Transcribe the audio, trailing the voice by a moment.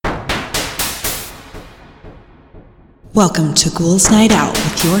Welcome to Ghouls Night Out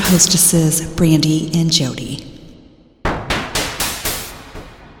with your hostesses, Brandy and Jody.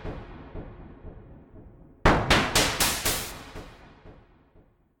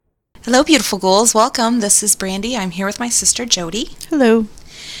 Hello, beautiful ghouls. Welcome. This is Brandy. I'm here with my sister, Jody. Hello.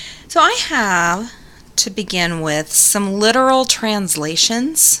 So I have to begin with some literal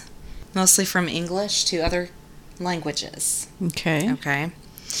translations, mostly from English to other languages. Okay.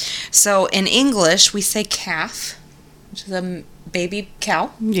 So in English, we say calf, which is a baby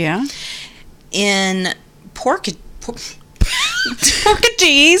cow. Yeah. In Portuguese,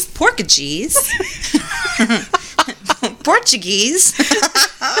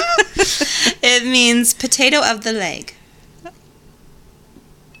 it means potato of the leg.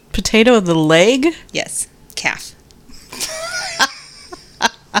 Potato of the leg? Yes, calf.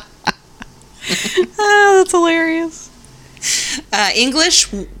 Oh, that's hilarious. English,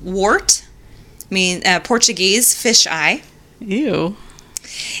 wart. Portuguese, fish eye. Ew.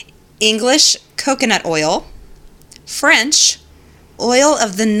 English, coconut oil. French, oil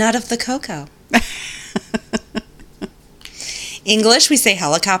of the nut of the cocoa. English, we say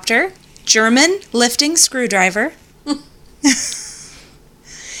helicopter. German, lifting screwdriver.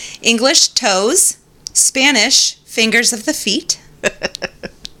 English, toes. Spanish, fingers of the feet.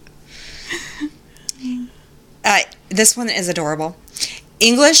 This one is adorable.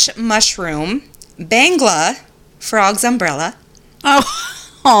 English, mushroom. Bangla, frog's umbrella. Oh,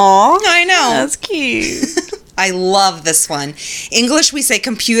 aw. I know. That's cute. I love this one. English, we say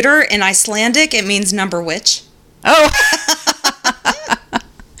computer. In Icelandic, it means number witch. Oh.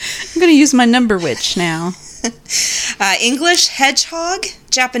 I'm going to use my number witch now. English, hedgehog.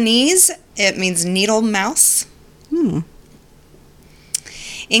 Japanese, it means needle mouse.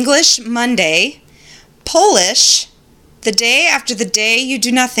 English, Monday. Polish, the day after the day you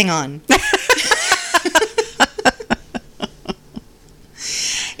do nothing on.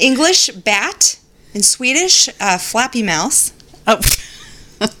 English, bat. In Swedish, flappy mouse. Oh.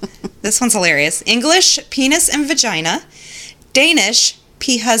 This one's hilarious. English, penis and vagina. Danish,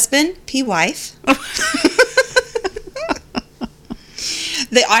 pea husband, pea wife.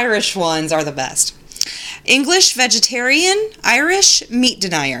 The Irish ones are the best. English, vegetarian. Irish, meat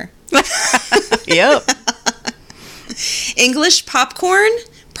denier. Yep. English, popcorn.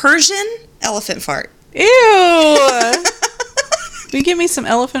 Persian, elephant fart. Ew. Will you give me some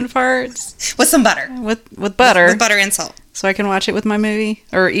elephant farts? With some butter. With butter. With butter and salt. So I can watch it with my movie?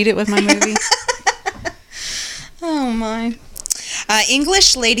 Or eat it with my movie? Oh, my.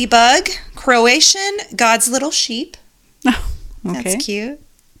 English, ladybug. Croatian, God's little sheep. Oh, okay. That's cute.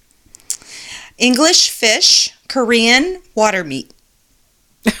 English, fish. Korean, water meat.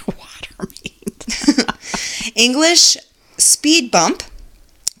 Water meat. English, speed bump.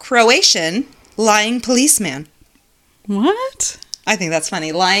 Croatian, lying policeman. What? I think that's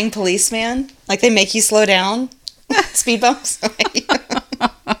funny. Lying policeman. Like they make you slow down. Speed bumps.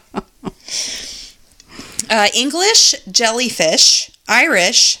 English, jellyfish.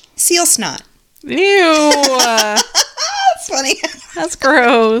 Irish, seal snot. Ew. That's funny. That's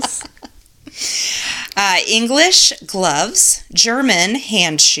gross. English, gloves. German,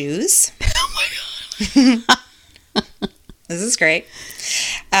 hand shoes. Oh my god. This is great.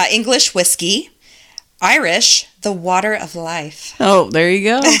 English, whiskey. Irish, the water of life. Oh, there you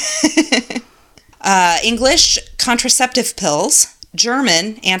go. English, contraceptive pills.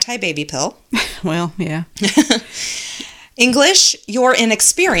 German, anti-baby pill. Well, yeah. English, you're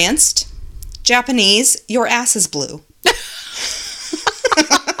inexperienced. Japanese, your ass is blue.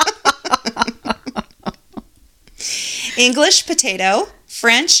 English, potato.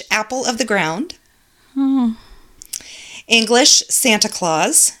 French, apple of the ground. Oh. English, Santa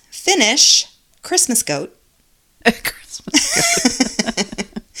Claus. Finnish, Christmas goat. Christmas goat.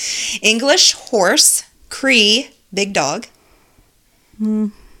 English, horse. Cree, big dog.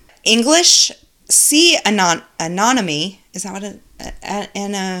 English, sea anomony. Is that what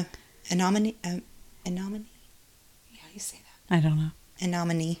an anomony? Anomony? How do you say that? I don't know.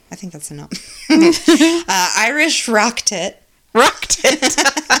 Anomony. I think that's a Irish, rock tit. Rock tit.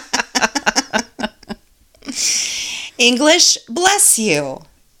 English, bless you.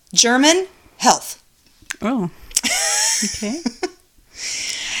 German, health. Oh. Okay.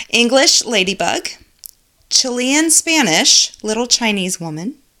 English, ladybug. Chilean, Spanish, little Chinese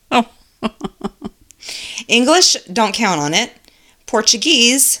woman. Oh. English, don't count on it.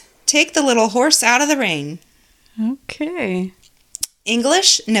 Portuguese, take the little horse out of the rain. Okay.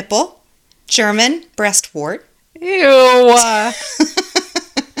 English, nipple. German, breast wart. Ew.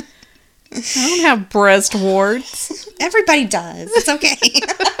 I don't have breast warts. Everybody does. It's okay.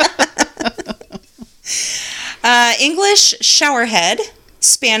 English showerhead,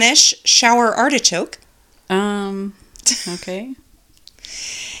 Spanish shower artichoke, Okay.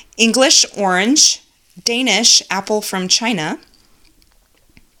 English orange, Danish apple from China.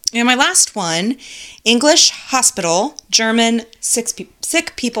 And my last one, English hospital, German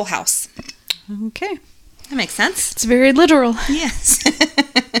sick people house. Okay. That makes sense. It's very literal. Yes.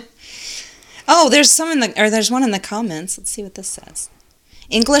 Oh, there's one in the comments. Let's see what this says.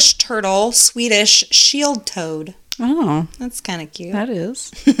 English turtle, Swedish shield toad. Oh, That's kind of cute. that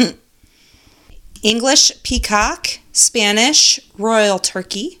is. English peacock, Spanish royal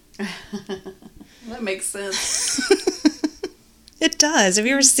turkey. That makes sense. It does. Have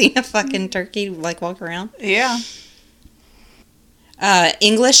you ever seen a fucking turkey like walk around? Yeah.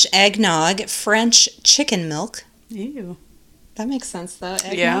 English eggnog, French chicken milk. Ew. That makes sense though.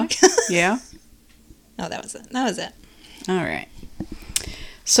 Yeah. Eggnog. Yeah. Oh, that was it. All right.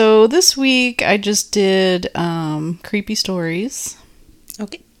 So this week I just did creepy stories.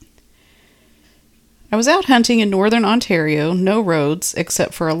 Okay. I was out hunting in northern Ontario, no roads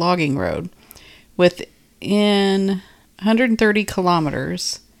except for a logging road. Within 130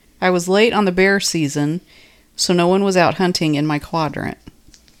 kilometers. I was late on the bear season, so no one was out hunting in my quadrant.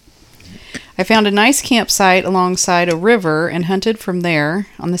 I found a nice campsite alongside a river and hunted from there.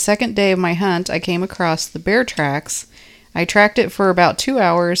 On the second day of my hunt, I came across the bear tracks. I tracked it for about 2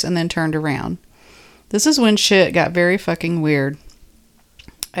 hours and then turned around. This is when shit got very fucking weird.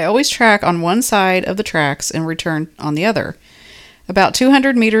 I always track on one side of the tracks and return on the other. About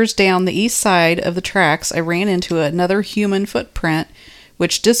 200 meters down the east side of the tracks, I ran into another human footprint,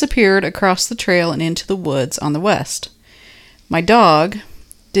 which disappeared across the trail and into the woods on the west. My dog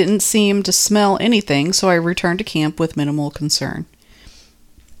didn't seem to smell anything, so I returned to camp with minimal concern.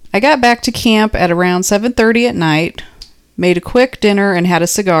 I got back to camp at around 7:30 at night, made a quick dinner, and had a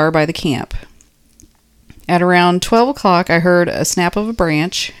cigar by the camp. At around 12 o'clock, I heard a snap of a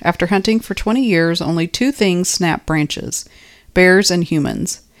branch. After hunting for 20 years, only two things snap branches: bears and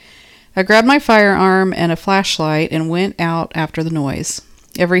humans. I grabbed my firearm and a flashlight and went out after the noise.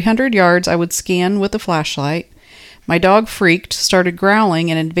 Every 100 yards, I would scan with the flashlight. My dog freaked, started growling,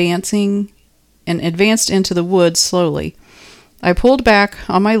 and advanced into the woods slowly. I pulled back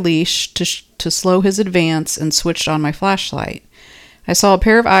on my leash to slow his advance and switched on my flashlight. I saw a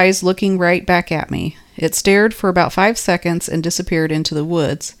pair of eyes looking right back at me. It stared for about 5 seconds and disappeared into the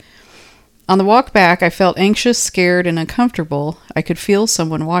woods. On the walk back, I felt anxious, scared, and uncomfortable. I could feel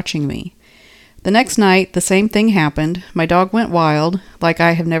someone watching me. The next night, the same thing happened. My dog went wild, like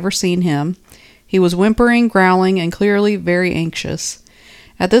I have never seen him. He was whimpering, growling, and clearly very anxious.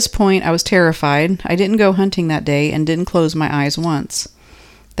 At this point, I was terrified. I didn't go hunting that day and didn't close my eyes once.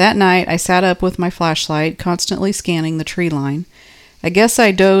 That night, I sat up with my flashlight, constantly scanning the tree line. I guess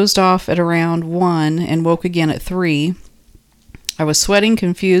I dozed off at around 1 and woke again at 3. I was sweating,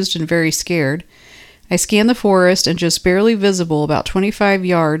 confused, and very scared. I scanned the forest, and just barely visible, about 25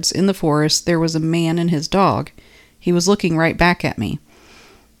 yards in the forest, there was a man and his dog. He was looking right back at me.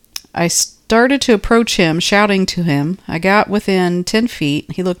 I started to approach him, shouting to him. I got within 10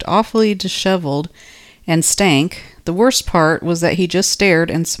 feet. He looked awfully disheveled and stank. The worst part was that he just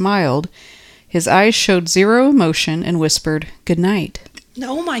stared and smiled. His eyes showed zero emotion and whispered, "Good night."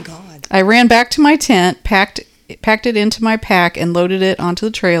 Oh my God. I ran back to my tent, packed it into my pack, and loaded it onto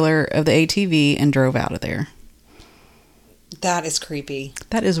the trailer of the ATV and drove out of there. That is creepy.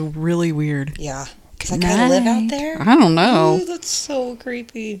 That is really weird. Yeah. Does that guy live out there? I don't know. Ooh, that's so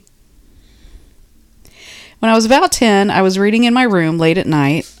creepy. When I was about 10, I was reading in my room late at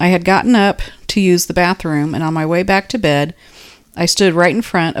night. I had gotten up to use the bathroom, and on my way back to bed, I stood right in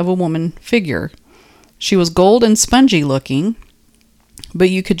front of a woman figure. She was gold and spongy looking, but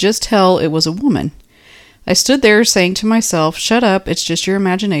you could just tell it was a woman. I stood there saying to myself, "Shut up, it's just your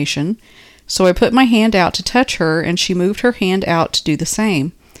imagination." So I put my hand out to touch her, and she moved her hand out to do the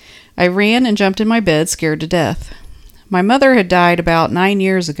same. I ran and jumped in my bed, scared to death. My mother had died about 9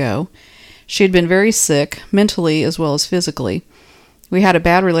 years ago. She had been very sick, mentally as well as physically. We had a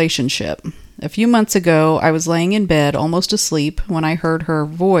bad relationship. A few months ago, I was laying in bed, almost asleep, when I heard her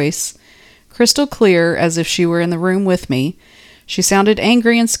voice, crystal clear, as if she were in the room with me. She sounded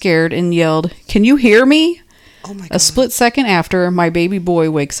angry and scared and yelled, "Can you hear me?" Oh my God. A split second after, my baby boy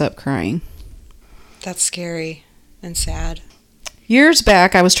wakes up crying. That's scary and sad. Years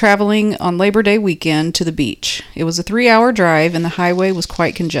back, I was traveling on Labor Day weekend to the beach. It was a 3-hour drive and the highway was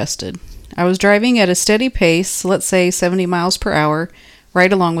quite congested. I was driving at a steady pace, let's say 70 miles per hour,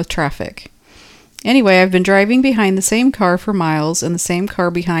 right along with traffic. Anyway, I've been driving behind the same car for miles and the same car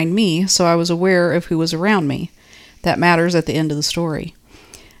behind me, so I was aware of who was around me. That matters at the end of the story.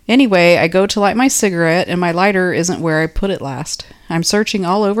 Anyway, I go to light my cigarette, and my lighter isn't where I put it last. I'm searching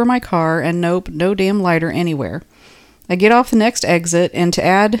all over my car, and nope, no damn lighter anywhere. I get off the next exit, and to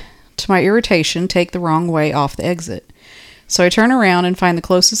add to my irritation, take the wrong way off the exit. So I turn around and find the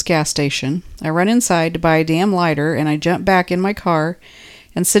closest gas station. I run inside to buy a damn lighter, and I jump back in my car,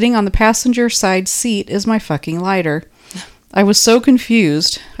 and sitting on the passenger side seat is my fucking lighter. I was so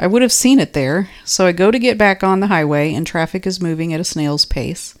confused. I would have seen it there, so I go to get back on the highway, and traffic is moving at a snail's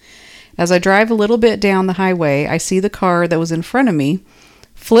pace. As I drive a little bit down the highway, I see the car that was in front of me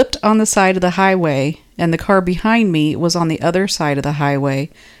flipped on the side of the highway, and the car behind me was on the other side of the highway,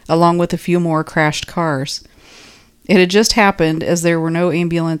 along with a few more crashed cars. It had just happened as there were no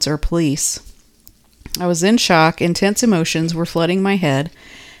ambulance or police. I was in shock. Intense emotions were flooding my head.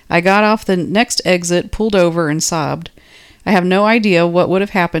 I got off the next exit, pulled over, and sobbed. I have no idea what would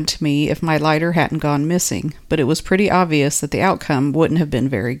have happened to me if my lighter hadn't gone missing, but it was pretty obvious that the outcome wouldn't have been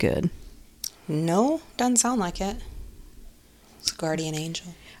very good. No, doesn't sound like it. It's a guardian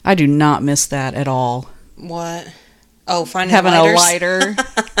angel. I do not miss that at all. What? Oh, finding having lighters? A lighter.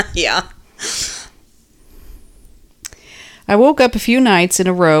 Yeah. I woke up a few nights in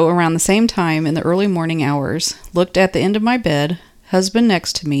a row around the same time in the early morning hours, looked at the end of my bed, husband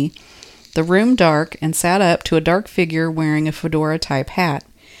next to me, the room dark, and sat up to a dark figure wearing a fedora-type hat,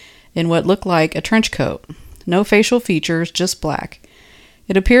 in what looked like a trench coat. No facial features, just black.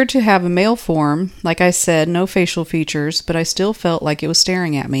 It appeared to have a male form. Like I said, no facial features, but I still felt like it was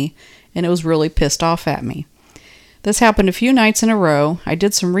staring at me, and it was really pissed off at me. This happened a few nights in a row. I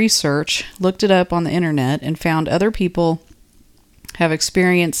did some research, looked it up on the internet, and found other people have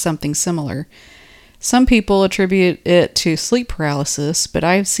experienced something similar. Some people attribute it to sleep paralysis, but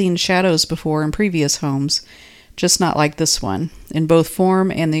I've seen shadows before in previous homes, just not like this one, in both form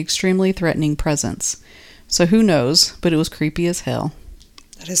and the extremely threatening presence. So who knows, but it was creepy as hell.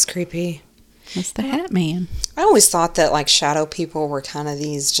 That is creepy. That's the Hat Man. I always thought that, like, shadow people were kind of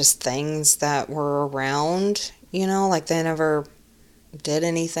these just things that were around, you know, like they never did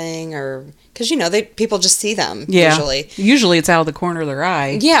anything, or because, you know, people just see them. Usually it's out of the corner of their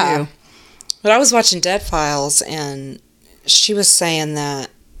eye. Yeah. Too. But I was watching Dead Files, and she was saying that,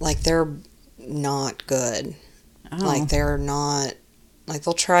 like, they're not good. Oh. Like, they're not, like,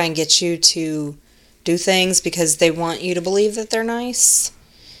 they'll try and get you to do things because they want you to believe that they're nice,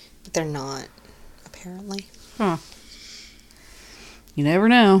 but they're not, apparently. Huh. You never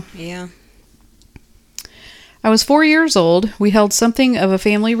know. Yeah. I was 4 years old. We held something of a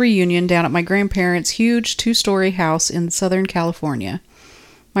family reunion down at my grandparents' huge 2-story house in Southern California.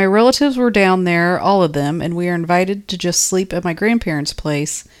 My relatives were down there, all of them, and we were invited to just sleep at my grandparents'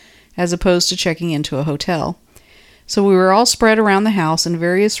 place as opposed to checking into a hotel. So we were all spread around the house in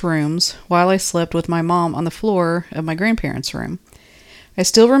various rooms while I slept with my mom on the floor of my grandparents' room. I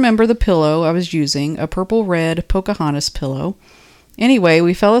still remember the pillow I was using, a purple-red Pocahontas pillow. Anyway,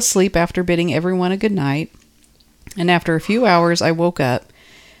 we fell asleep after bidding everyone a good night, and after a few hours I woke up.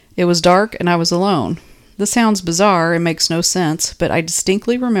 It was dark and I was alone. This sounds bizarre and makes no sense, but I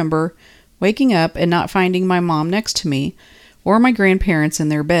distinctly remember waking up and not finding my mom next to me or my grandparents in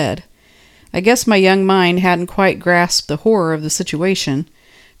their bed. I guess my young mind hadn't quite grasped the horror of the situation,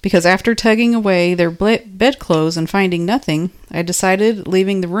 because after tugging away their bedclothes and finding nothing, I decided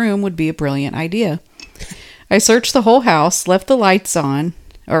leaving the room would be a brilliant idea. I searched the whole house, left the lights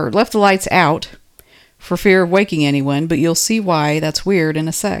out for fear of waking anyone, but you'll see why that's weird in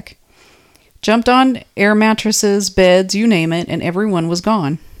a sec. Jumped on air mattresses, beds, you name it, and everyone was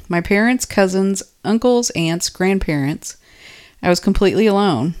gone. My parents, cousins, uncles, aunts, grandparents. I was completely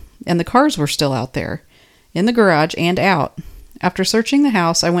alone, and the cars were still out there, in the garage and out. After searching the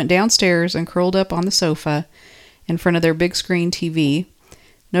house, I went downstairs and curled up on the sofa in front of their big screen TV,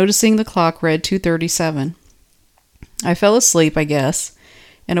 noticing the clock read 2:37. I fell asleep, I guess,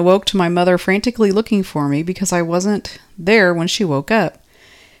 and awoke to my mother frantically looking for me because I wasn't there when she woke up.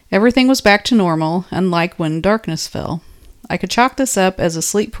 Everything was back to normal, unlike when darkness fell. I could chalk this up as a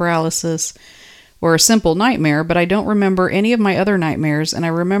sleep paralysis or a simple nightmare, but I don't remember any of my other nightmares, and I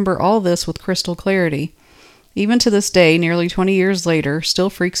remember all this with crystal clarity. Even to this day, nearly 20 years later, still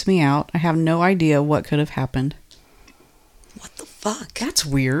freaks me out. I have no idea what could have happened. What the fuck? That's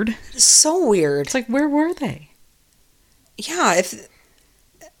weird. That is so weird. It's like, where were they? Yeah, if...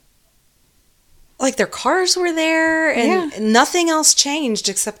 like, their cars were there, and nothing else changed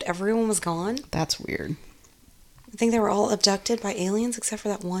except everyone was gone. That's weird. I think they were all abducted by aliens except for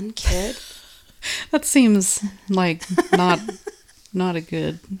that one kid. That seems like not a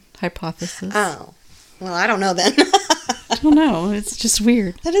good hypothesis. Oh. Well, I don't know then. I don't know. It's just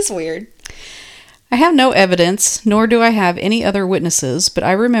weird. That is weird. I have no evidence, nor do I have any other witnesses, but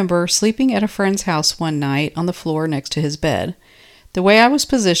I remember sleeping at a friend's house one night on the floor next to his bed. The way I was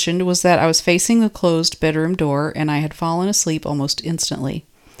positioned was that I was facing the closed bedroom door, and I had fallen asleep almost instantly.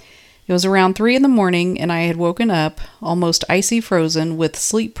 It was around 3 in the morning, and I had woken up, almost icy frozen, with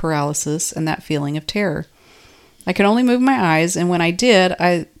sleep paralysis and that feeling of terror. I could only move my eyes, and when I did,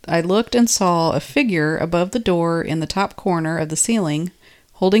 I looked and saw a figure above the door in the top corner of the ceiling,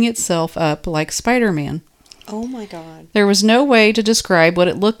 holding itself up like Spider-Man. Oh my God. There was no way to describe what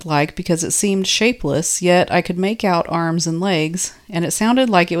it looked like because it seemed shapeless, yet I could make out arms and legs, and it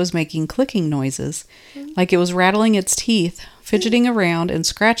sounded like it was making clicking noises, like it was rattling its teeth, fidgeting around and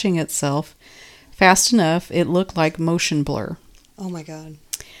scratching itself fast enough it looked like motion blur. Oh my God.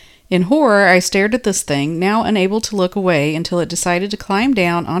 In horror, I stared at this thing, now unable to look away until it decided to climb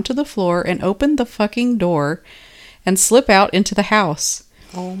down onto the floor and open the fucking door and slip out into the house.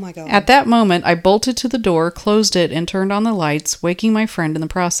 Oh my God. At that moment, I bolted to the door, closed it, and turned on the lights, waking my friend in the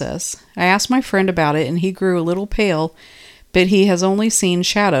process. I asked my friend about it, and he grew a little pale, but he has only seen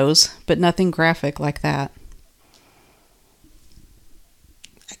shadows, but nothing graphic like that.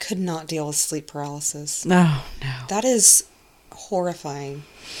 I could not deal with sleep paralysis. No. That is horrifying.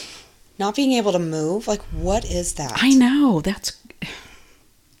 Not being able to move, like, what is that? I know.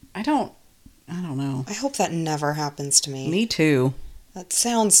 I don't know. I hope that never happens to me. Me too. That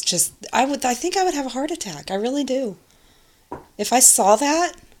sounds just... I think I would have a heart attack. I really do. If I saw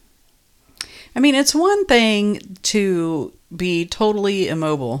that... I mean, it's one thing to be totally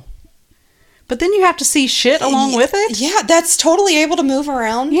immobile, but then you have to see shit along with it? Yeah, that's totally able to move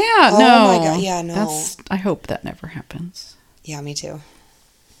around? Yeah, no. Oh my God, yeah, no. I hope that never happens. Yeah, me too.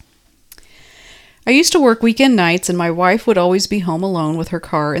 I used to work weekend nights, and my wife would always be home alone with her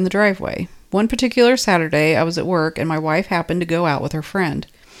car in the driveway. One particular Saturday, I was at work, and my wife happened to go out with her friend.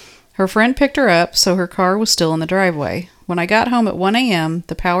 Her friend picked her up, so her car was still in the driveway. When I got home at 1 a.m.,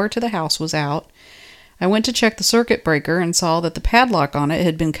 the power to the house was out. I went to check the circuit breaker and saw that the padlock on it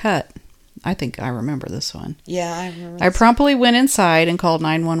had been cut. I think I remember this one. Yeah, I remember. I promptly went inside and called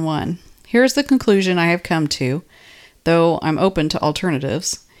 911. Here's the conclusion I have come to, though I'm open to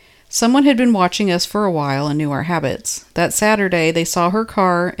alternatives. Someone had been watching us for a while and knew our habits. That Saturday, they saw her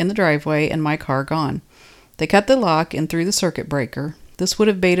car in the driveway and my car gone. They cut the lock and threw the circuit breaker. This would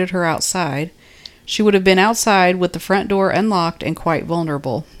have baited her outside. She would have been outside with the front door unlocked and quite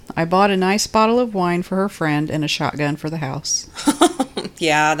vulnerable. I bought a nice bottle of wine for her friend and a shotgun for the house.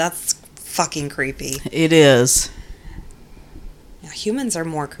 Yeah, that's fucking creepy. It is. Yeah, humans are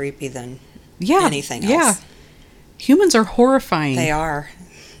more creepy than anything else. Yeah. Humans are horrifying. They are.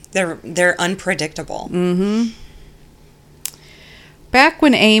 They're unpredictable. Mm-hmm. Back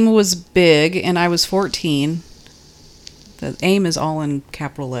when AIM was big and I was 14, the AIM is all in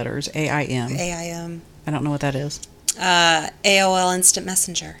capital letters, AIM. AIM. I don't know what that is. AOL Instant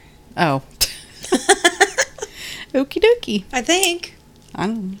Messenger. Oh. Okie dokie. I think. I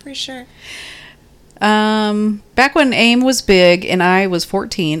don't know. Pretty sure. Back when AIM was big and I was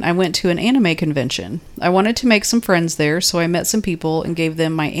 14, I went to an anime convention. I wanted to make some friends there, so I met some people and gave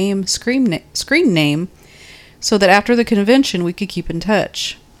them my AIM screen name so that after the convention we could keep in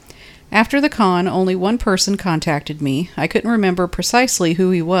touch. After the con, only one person contacted me. I couldn't remember precisely who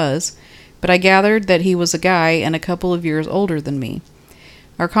he was, but I gathered that he was a guy and a couple of years older than me.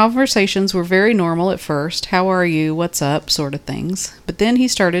 Our conversations were very normal at first, how are you, what's up, sort of things, but then he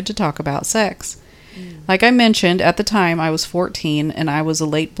started to talk about sex. Like I mentioned, at the time I was 14 and I was a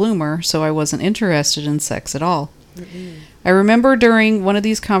late bloomer, so I wasn't interested in sex at all. I remember during one of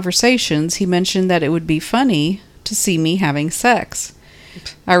these conversations he mentioned that it would be funny to see me having sex.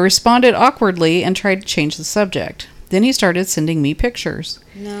 I responded awkwardly and tried to change the subject. Then he started sending me pictures.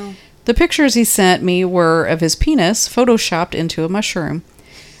 No. The pictures he sent me were of his penis photoshopped into a mushroom,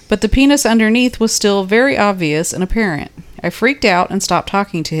 but the penis underneath was still very obvious and apparent. I freaked out and stopped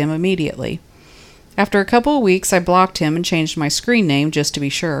talking to him immediately. After a couple of weeks, I blocked him and changed my screen name just to be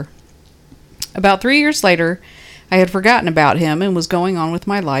sure. About 3 years later, I had forgotten about him and was going on with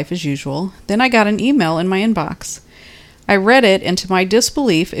my life as usual. Then I got an email in my inbox. I read it, and to my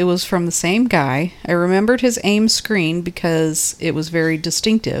disbelief, it was from the same guy. I remembered his AIM screen because it was very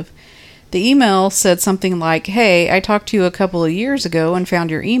distinctive. The email said something like, "Hey, I talked to you a couple of years ago and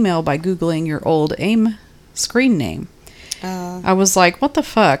found your email by Googling your old AIM screen name." I was like, what the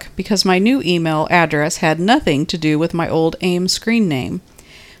fuck? Because my new email address had nothing to do with my old AIM screen name.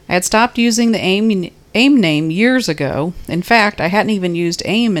 I had stopped using the AIM name years ago. In fact, I hadn't even used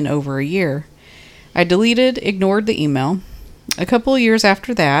AIM in over a year. I ignored the email. A couple of years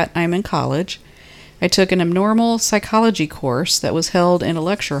after that, I'm in college. I took an abnormal psychology course that was held in a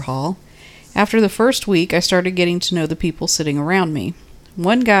lecture hall, After the first week, I started getting to know the people sitting around me.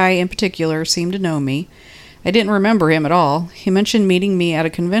 One guy in particular seemed to know me. I didn't remember him at all. He mentioned meeting me at a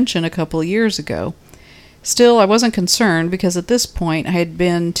convention a couple of years ago. Still, I wasn't concerned because at this point I had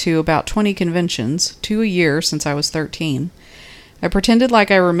been to about 20 conventions, 2 a year since I was 13. I pretended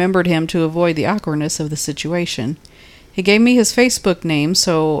like I remembered him to avoid the awkwardness of the situation. He gave me his Facebook name,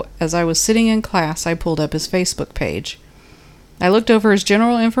 so as I was sitting in class, I pulled up his Facebook page. I looked over his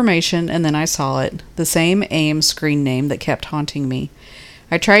general information, and then I saw it, the same AIM screen name that kept haunting me.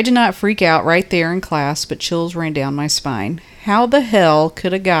 I tried to not freak out right there in class, but chills ran down my spine. How the hell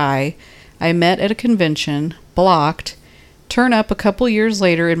could a guy I met at a convention, blocked, turn up a couple years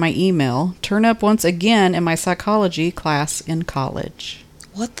later in my email, turn up once again in my psychology class in college?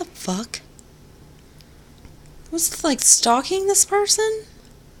 What the fuck? Was it like stalking this person?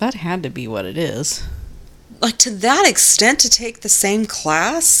 That had to be what it is. Like to that extent to take the same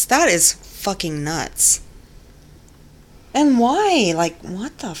class? That is fucking nuts. And why? Like,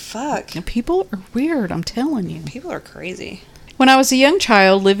 what the fuck? People are weird, I'm telling you. People are crazy. When I was a young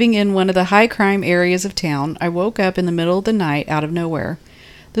child living in one of the high crime areas of town, I woke up in the middle of the night out of nowhere.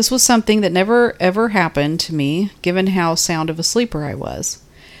 This was something that never ever happened to me, given how sound of a sleeper I was.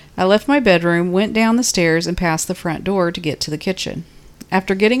 I left my bedroom, went down the stairs, and passed the front door to get to the kitchen.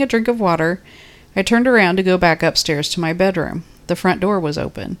 After getting a drink of water, I turned around to go back upstairs to my bedroom. The front door was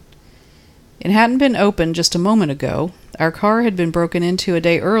open. It hadn't been open just a moment ago. Our car had been broken into a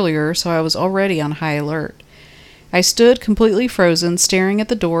day earlier, so I was already on high alert. I stood completely frozen, staring at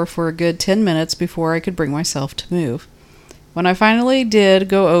the door for a good 10 minutes before I could bring myself to move. When I finally did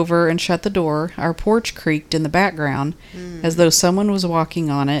go over and shut the door, our porch creaked in the background, as though someone was walking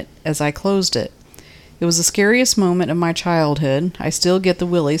on it as I closed it. It was the scariest moment of my childhood. I still get the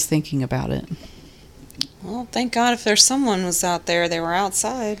willies thinking about it. Well, thank God if there's someone was out there, they were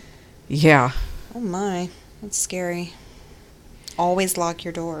outside. Yeah. Oh my, that's scary. Always lock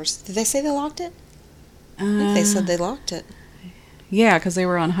your doors. Did they say they locked it? I think they said they locked it. Yeah, because they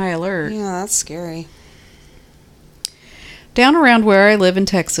were on high alert. Yeah, that's scary. Down around where I live in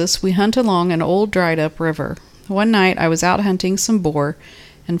Texas, we hunt along an old dried-up river. One night, I was out hunting some boar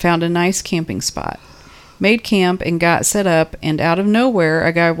and found a nice camping spot. Made camp and got set up, and out of nowhere,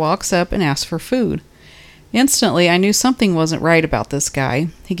 a guy walks up and asks for food. Instantly, I knew something wasn't right about this guy.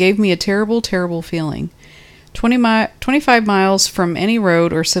 He gave me a terrible, terrible feeling. 25 miles from any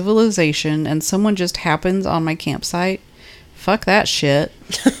road or civilization, and someone just happens on my campsite? Fuck that shit.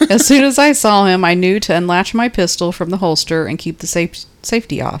 As soon as I saw him, I knew to unlatch my pistol from the holster and keep the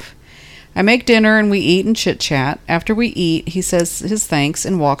safety off. I make dinner and we eat and chit-chat. After we eat, he says his thanks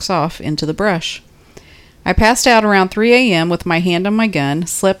and walks off into the brush. I passed out around 3 a.m. with my hand on my gun,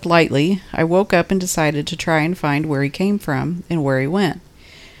 slept lightly. I woke up and decided to try and find where he came from and where he went.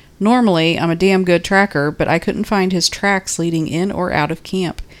 Normally, I'm a damn good tracker, but I couldn't find his tracks leading in or out of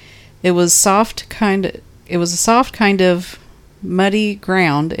camp. It was a soft kind of muddy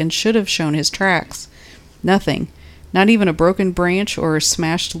ground and should have shown his tracks. Nothing. Not even a broken branch or a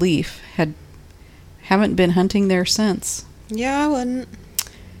smashed leaf. Haven't been hunting there since. Yeah, I wouldn't.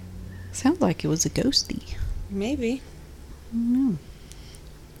 Sounds like it was a ghosty. Maybe. I don't know.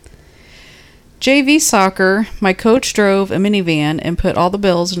 JV soccer, my coach drove a minivan and put all the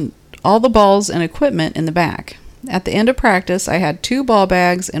balls and equipment in the back. At the end of practice, I had 2 ball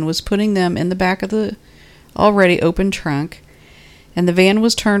bags and was putting them in the back of the already open trunk, and the van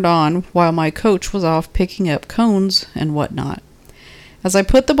was turned on while my coach was off picking up cones and whatnot. As I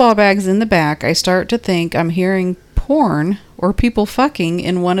put the ball bags in the back, I start to think I'm hearing porn or people fucking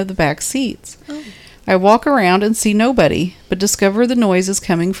in one of the back seats. Oh. I walk around and see nobody, but discover the noises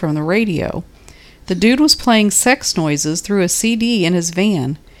coming from the radio. The dude was playing sex noises through a CD in his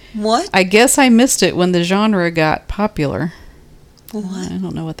van. What? I guess I missed it when the genre got popular. What? I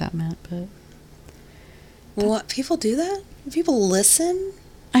don't know what that meant, but... What? People do that? People listen?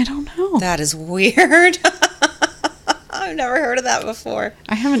 I don't know. That is weird. I've never heard of that before.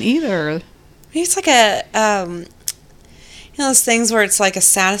 I haven't either. Maybe it's like a, those things where it's like a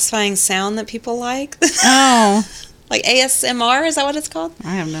satisfying sound that people like. Oh. Like ASMR, is that what it's called?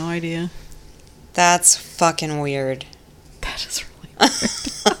 I have no idea. That's fucking weird. That is really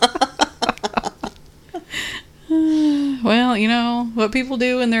weird. Well, you know, what people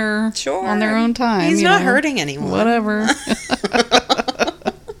do in their on their own time. He's not hurting anyone. Whatever.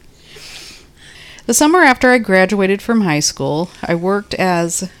 The summer after I graduated from high school, I worked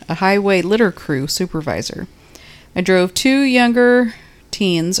as a highway litter crew supervisor. I drove 2 younger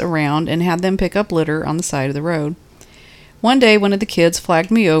teens around and had them pick up litter on the side of the road. One day, one of the kids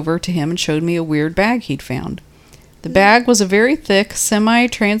flagged me over to him and showed me a weird bag he'd found. The bag was a very thick,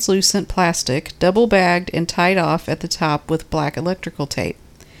 semi-translucent plastic, double-bagged and tied off at the top with black electrical tape.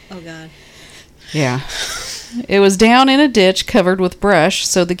 Oh, God. Yeah. It was down in a ditch covered with brush,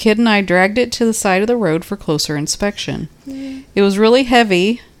 so the kid and I dragged it to the side of the road for closer inspection. It was really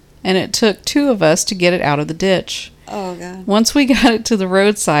heavy, and it took 2 of us to get it out of the ditch. Oh, God. Once we got it to the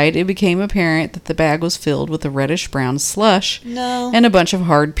roadside, it became apparent that the bag was filled with a reddish-brown slush No. and a bunch of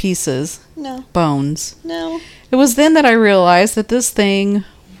hard pieces. No. Bones. No. It was then that I realized that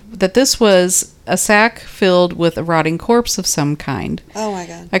this was a sack filled with a rotting corpse of some kind. Oh, my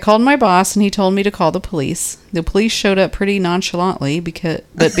God. I called my boss, and he told me to call the police. The police showed up pretty nonchalantly,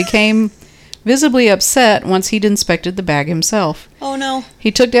 but became visibly upset once he'd inspected the bag himself. Oh, no.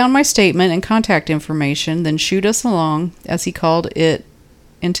 He took down my statement and contact information, then shooed us along as he called it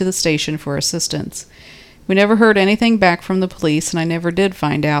into the station for assistance. We never heard anything back from the police, and I never did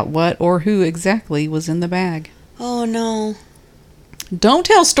find out what or who exactly was in the bag. Oh, no. Don't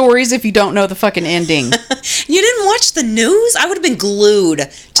tell stories if you don't know the fucking ending. You didn't watch the news? I would have been glued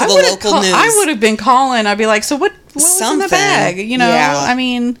to the local news. I would have been calling. I'd be like, so what was in the bag? You know, Yeah. I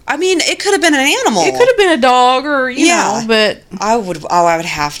mean, it could have been an animal. it could have been a dog or, you know, but I would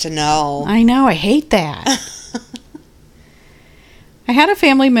have to know. I know, I hate that. I had a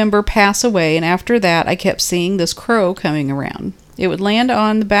family member pass away, and after that, I kept seeing this crow coming around. It would land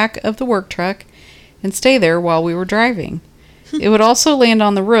on the back of the work truck and stay there while we were driving. It would also land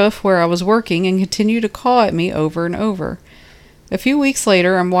on the roof where I was working and continue to caw at me over and over. A few weeks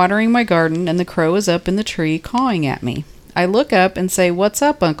later, I'm watering my garden, and the crow is up in the tree cawing at me. I look up and say, "What's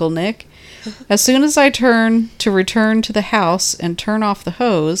up, Uncle Nick?" As soon as I turn to return to the house and turn off the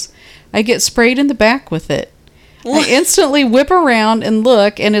hose, I get sprayed in the back with it. I instantly whip around and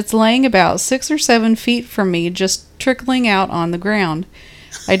look, and it's laying about 6 or 7 feet from me, just trickling out on the ground.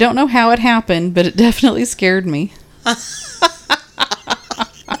 I don't know how it happened, but it definitely scared me.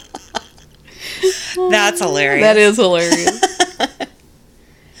 That's hilarious. That is hilarious.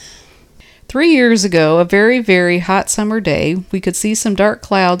 3 years ago, a very, very hot summer day, we could see some dark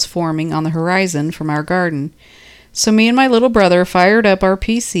clouds forming on the horizon from our garden. So me and my little brother fired up our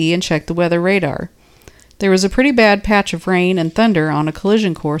PC and checked the weather radar. There was a pretty bad patch of rain and thunder on a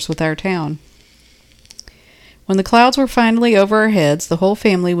collision course with our town. When the clouds were finally over our heads, the whole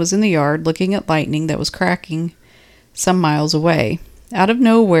family was in the yard looking at lightning that was cracking some miles away. Out of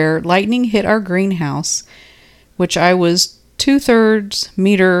nowhere, lightning hit our greenhouse, which I was 2/3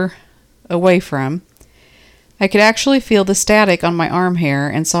 meter away from. I could actually feel the static on my arm hair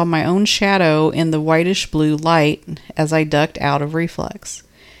and saw my own shadow in the whitish blue light as I ducked out of reflex.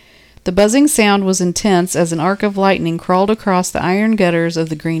 The buzzing sound was intense as an arc of lightning crawled across the iron gutters of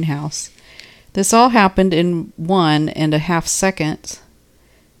the greenhouse. This all happened in 1.5 seconds.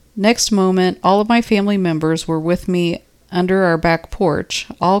 Next moment, all of my family members were with me under our back porch,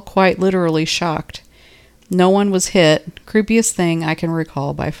 all quite literally shocked. No one was hit. Creepiest thing I can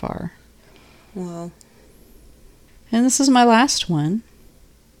recall by far. Whoa. And this is my last one.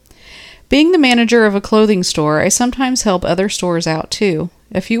 Being the manager of a clothing store, I sometimes help other stores out too.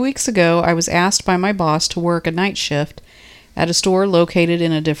 A few weeks ago, I was asked by my boss to work a night shift at a store located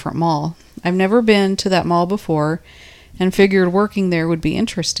in a different mall. I've never been to that mall before and figured working there would be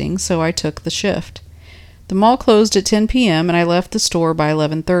interesting, so I took the shift. The mall closed at 10 p.m. and I left the store by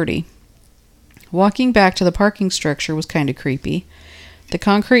 11:30. Walking back to the parking structure was kind of creepy. The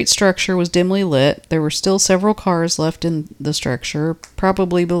concrete structure was dimly lit. There were still several cars left in the structure,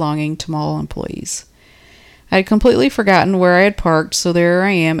 probably belonging to mall employees. I had completely forgotten where I had parked, so there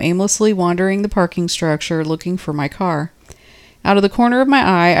I am aimlessly wandering the parking structure looking for my car. Out of the corner of my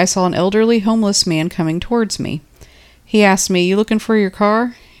eye, I saw an elderly homeless man coming towards me. He asked me, "You looking for your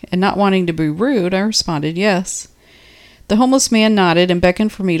car?" And not wanting to be rude, I responded yes. The homeless man nodded and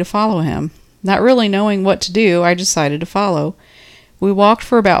beckoned for me to follow him. Not really knowing what to do, I decided to follow. We walked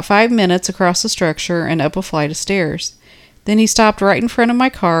for about 5 minutes across the structure and up a flight of stairs. Then he stopped right in front of my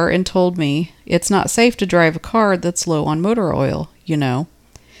car and told me, "It's not safe to drive a car that's low on motor oil, you know,"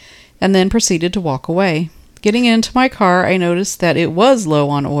 and then proceeded to walk away. Getting into my car, I noticed that it was low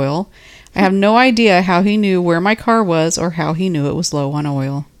on oil. I have no idea how he knew where my car was or how he knew it was low on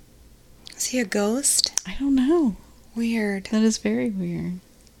oil. Is he a ghost? I don't know. Weird. That is very weird.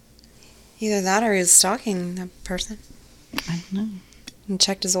 Either that or he was stalking that person. I don't know. And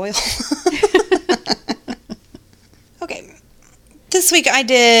checked his oil. Okay. This week I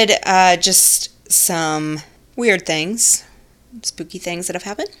did just some weird things, spooky things that have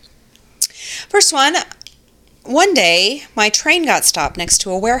happened. First one day my train got stopped next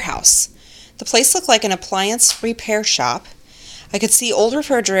to a warehouse. The place looked like an appliance repair shop. I could see old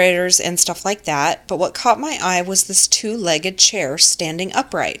refrigerators and stuff like that, but what caught my eye was this two-legged chair standing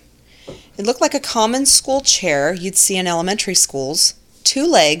upright. It looked like a common school chair you'd see in elementary schools. Two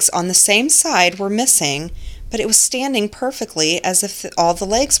legs on the same side were missing, but it was standing perfectly as if all the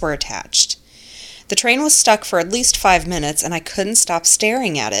legs were attached. The train was stuck for at least 5 minutes, and I couldn't stop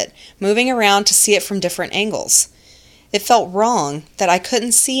staring at it, moving around to see it from different angles. It felt wrong that I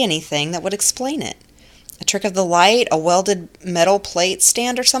couldn't see anything that would explain it. A trick of the light, a welded metal plate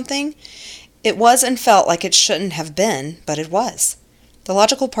stand or something? It was and felt like it shouldn't have been, but it was. The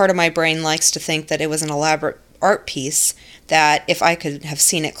logical part of my brain likes to think that it was an elaborate art piece, that if I could have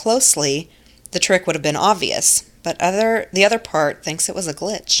seen it closely, the trick would have been obvious. But the other part thinks it was a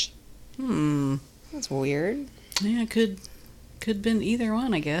glitch. That's weird. Yeah, could been either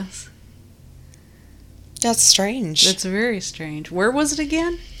one, I guess. That's strange. That's very strange. Where was it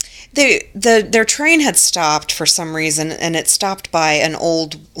again? Their train had stopped for some reason, and it stopped by an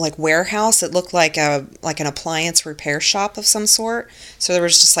old warehouse. It looked like an appliance repair shop of some sort. So there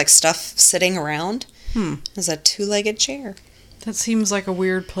was just stuff sitting around. It was a two-legged chair. That seems like a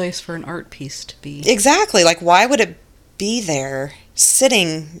weird place for an art piece to be. Exactly. Why would it be there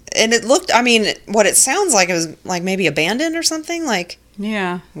sitting? And it looked, what it sounds like, it was maybe abandoned or something.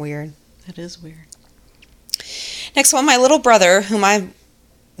 Yeah. Weird. That is weird. Next one, my little brother, whom I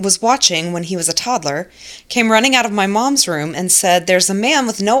was watching when he was a toddler, came running out of my mom's room and said, "There's a man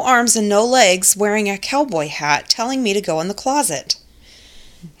with no arms and no legs wearing a cowboy hat telling me to go in the closet."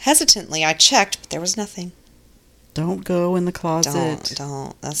 Hesitantly, I checked, but there was nothing. Don't go in the closet.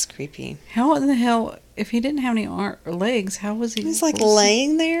 Don't. That's creepy. How in the hell, if he didn't have any legs, how was he? He was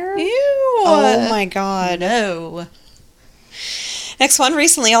laying there? Ew. Oh my God. No. Next one,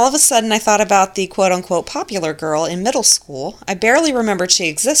 recently, all of a sudden, I thought about the quote-unquote popular girl in middle school. I barely remembered she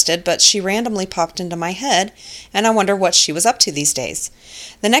existed, but she randomly popped into my head, and I wonder what she was up to these days.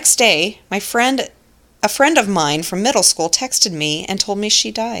 The next day, a friend of mine from middle school texted me and told me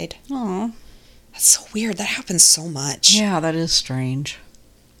she died. Aw. That's so weird. That happens so much. Yeah, that is strange.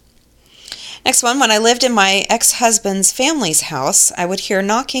 Next one, when I lived in my ex-husband's family's house, I would hear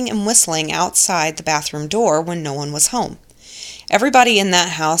knocking and whistling outside the bathroom door when no one was home. Everybody in that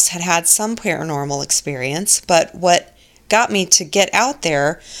house had had some paranormal experience, but what got me to get out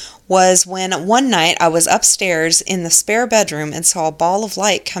there was when one night I was upstairs in the spare bedroom and saw a ball of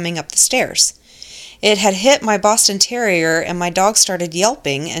light coming up the stairs. It had hit my Boston Terrier, and my dog started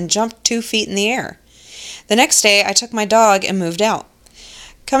yelping and jumped 2 feet in the air. The next day, I took my dog and moved out.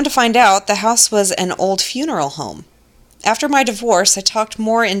 Come to find out, the house was an old funeral home. After my divorce, I talked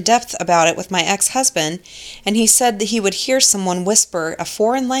more in depth about it with my ex-husband, and he said that he would hear someone whisper a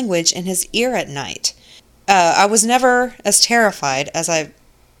foreign language in his ear at night. I was never as terrified as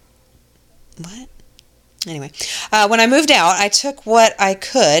What? Anyway, when I moved out, I took what I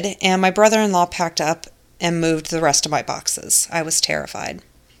could, and my brother-in-law packed up and moved the rest of my boxes. I was terrified.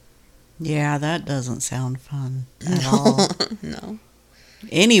 Yeah, that doesn't sound fun at all. No.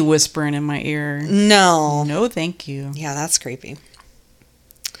 Any whispering in my ear. No. No, thank you. Yeah, that's creepy.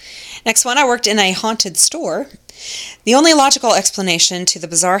 Next one, I worked in a haunted store. The only logical explanation to the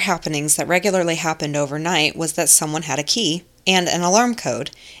bizarre happenings that regularly happened overnight was that someone had a key and an alarm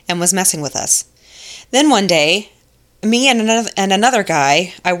code and was messing with us. Then one day, me and another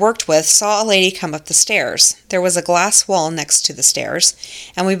guy I worked with saw a lady come up the stairs. There was a glass wall next to the stairs,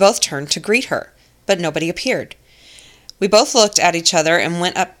 and we both turned to greet her, but nobody appeared. We both looked at each other and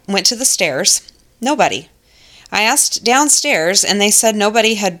went to the stairs. Nobody. I asked downstairs, and they said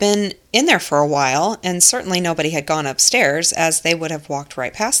nobody had been in there for a while, and certainly nobody had gone upstairs, as they would have walked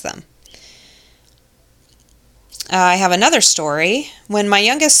right past them. I have another story. When my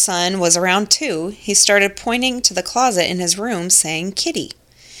youngest son was around 2, he started pointing to the closet in his room, saying, "Kitty."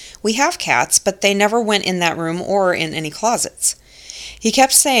 We have cats, but they never went in that room or in any closets. He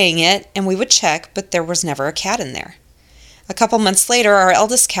kept saying it, and we would check, but there was never a cat in there. A couple months later, our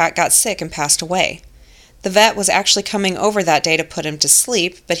eldest cat got sick and passed away. The vet was actually coming over that day to put him to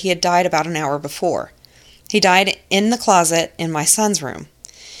sleep, but he had died about an hour before. He died in the closet in my son's room.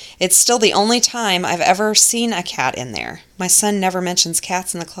 It's still the only time I've ever seen a cat in there. My son never mentions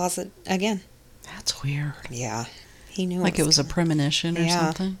cats in the closet again. That's weird. Yeah, he knew it was a premonition or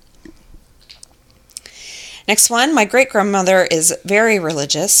something. Next one, my great-grandmother is very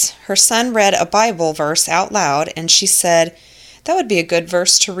religious. Her son read a Bible verse out loud, and she said, "That would be a good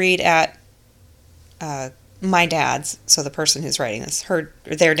verse to read at my dad's," so the person who's writing this,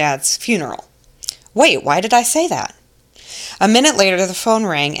 their dad's funeral. Wait, why did I say that? A minute later, the phone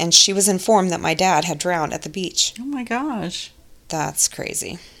rang, and she was informed that my dad had drowned at the beach. Oh my gosh. That's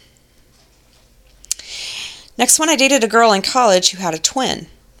crazy. Next one, I dated a girl in college who had a twin.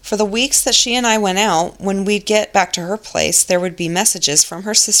 For the weeks that she and I went out, when we'd get back to her place, there would be messages from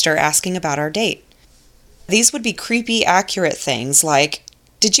her sister asking about our date. These would be creepy, accurate things like,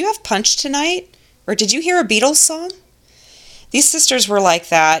 "Did you have punch tonight?" Or "Did you hear a Beatles song?" These sisters were like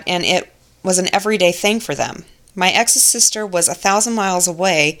that, and it was an everyday thing for them. My ex's sister was 1,000 miles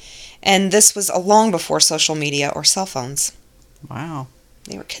away, and this was long before social media or cell phones. Wow.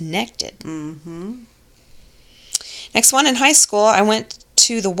 They were connected. Mm-hmm. Next one, in high school, I went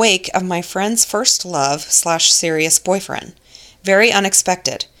to the wake of my friend's first love/serious boyfriend. Very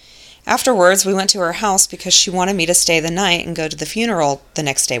unexpected. Afterwards, we went to her house because she wanted me to stay the night and go to the funeral the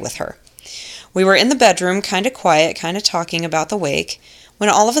next day with her. We were in the bedroom, kind of quiet, kind of talking about the wake, when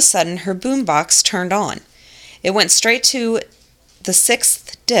all of a sudden her boombox turned on. It went straight to the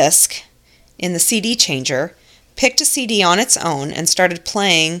 6th disc in the CD changer, picked a CD on its own, and started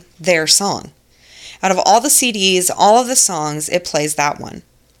playing their song. Out of all the CDs, all of the songs, it plays that one.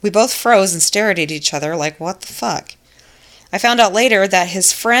 We both froze and stared at each other like, what the fuck? I found out later that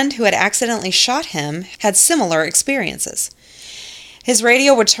his friend who had accidentally shot him had similar experiences. His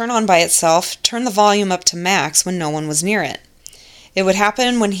radio would turn on by itself, turn the volume up to max when no one was near it. It would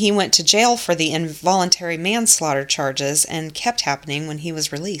happen when he went to jail for the involuntary manslaughter charges and kept happening when he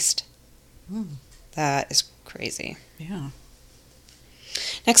was released. That is crazy. Yeah.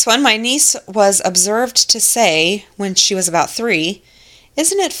 Next one, my niece was observed to say, when she was about 3,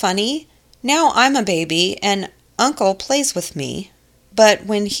 "Isn't it funny? Now I'm a baby and Uncle plays with me, but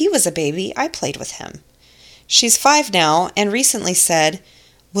when he was a baby, I played with him." She's 5 now and recently said,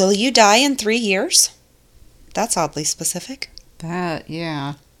 "Will you die in 3 years?" That's oddly specific.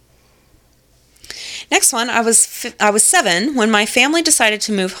 Yeah. Next one, I was 7 when my family decided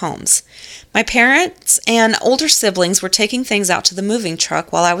to move homes. My parents and older siblings were taking things out to the moving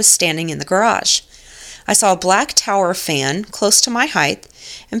truck while I was standing in the garage. I saw a black tower fan close to my height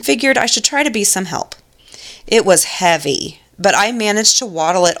and figured I should try to be some help. It was heavy, but I managed to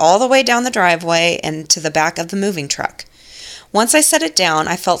waddle it all the way down the driveway and to the back of the moving truck. Once I set it down,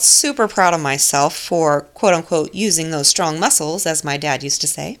 I felt super proud of myself for, quote-unquote, using those strong muscles, as my dad used to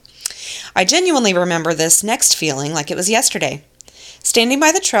say. I genuinely remember this next feeling like it was yesterday. Standing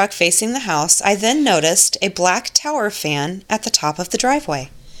by the truck facing the house, I then noticed a black tower fan at the top of the driveway.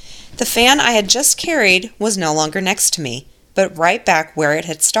 The fan I had just carried was no longer next to me, but right back where it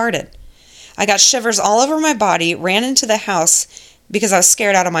had started. I got shivers all over my body, ran into the house because I was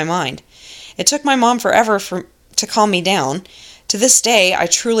scared out of my mind. It took my mom forever to calm me down. To this day, I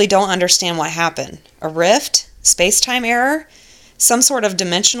truly don't understand what happened. A rift? Space-time error? Some sort of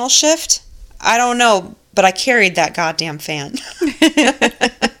dimensional shift? I don't know, but I carried that goddamn fan.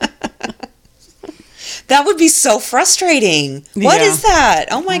 That would be so frustrating. What is that?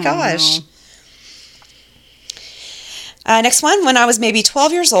 Oh my gosh. Next one, when I was maybe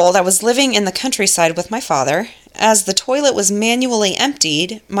 12 years old, I was living in the countryside with my father. As the toilet was manually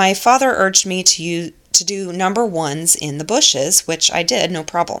emptied, my father urged me to do number ones in the bushes, which I did, no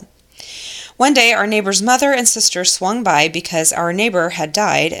problem. One day, our neighbor's mother and sister swung by because our neighbor had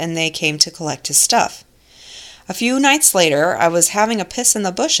died and they came to collect his stuff. A few nights later, I was having a piss in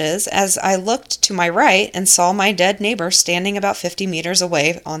the bushes as I looked to my right and saw my dead neighbor standing about 50 meters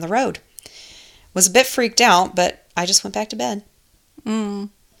away on the road. Was a bit freaked out, but I just went back to bed.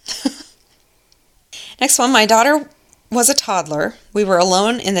 Next one, my daughter was a toddler. We were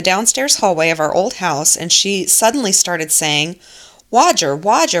alone in the downstairs hallway of our old house, and she suddenly started saying, "Wodger,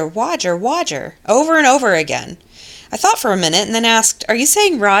 Wodger, Wodger, Wodger," over and over again. I thought for a minute and then asked, "Are you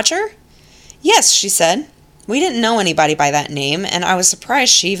saying Roger?" "Yes," she said. We didn't know anybody by that name, and I was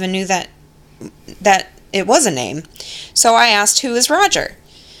surprised she even knew that it was a name. So I asked, "Who is Roger?"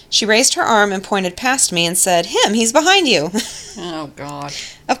 She raised her arm and pointed past me and said, "Him, he's behind you." Oh, God.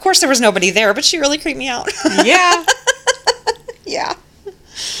 Of course there was nobody there, but she really creeped me out. Yeah. Yeah.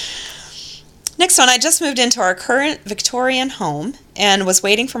 Next one, I just moved into our current Victorian home and was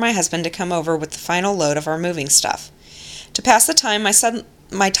waiting for my husband to come over with the final load of our moving stuff. To pass the time,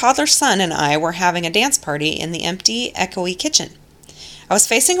 my toddler son and I were having a dance party in the empty, echoey kitchen. I was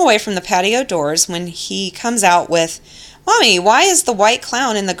facing away from the patio doors when he comes out with, "Mommy, why is the white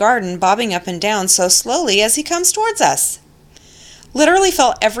clown in the garden bobbing up and down so slowly as he comes towards us?" Literally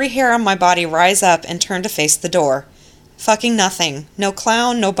felt every hair on my body rise up and turn to face the door. Fucking nothing. No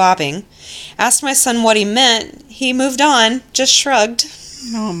clown, no bobbing. Asked my son what he meant. He moved on, just shrugged.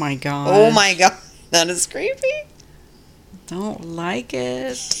 Oh, my God. Oh my God. That is creepy. Don't like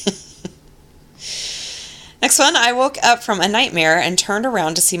it. Next one, I woke up from a nightmare and turned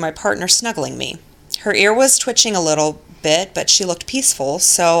around to see my partner snuggling me. Her ear was twitching a little bit, but she looked peaceful,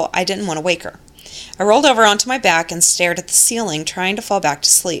 so I didn't want to wake her. I rolled over onto my back and stared at the ceiling, trying to fall back to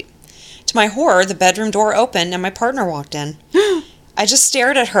sleep. To my horror, the bedroom door opened and my partner walked in. I just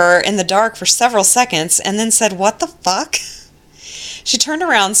stared at her in the dark for several seconds and then said, "What the fuck?" She turned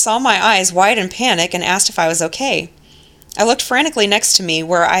around, saw my eyes wide in panic, and asked if I was okay. I looked frantically next to me,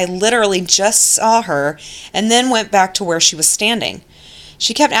 where I literally just saw her, and then went back to where she was standing.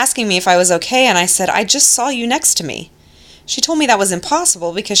 She kept asking me if I was okay, and I said, "I just saw you next to me." She told me that was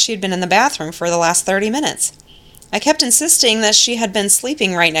impossible because she had been in the bathroom for the last 30 minutes. I kept insisting that she had been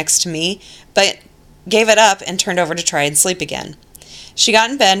sleeping right next to me, but gave it up and turned over to try and sleep again. She got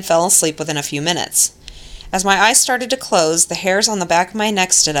in bed and fell asleep within a few minutes. As my eyes started to close, the hairs on the back of my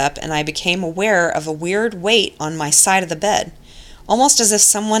neck stood up, and I became aware of a weird weight on my side of the bed, almost as if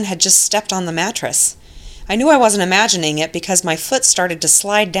someone had just stepped on the mattress. I knew I wasn't imagining it because my foot started to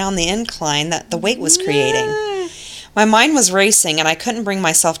slide down the incline that the weight was creating. My mind was racing, and I couldn't bring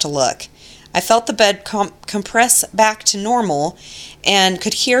myself to look. I felt the bed compress back to normal and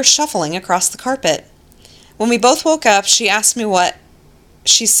could hear shuffling across the carpet. When we both woke up, she asked me what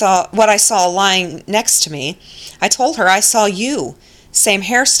I saw lying next to me. I told her I saw you. Same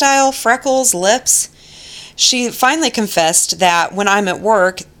hairstyle, freckles, lips. She finally confessed that when I'm at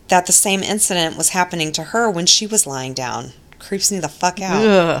work, that the same incident was happening to her when she was lying down. Creeps me the fuck out.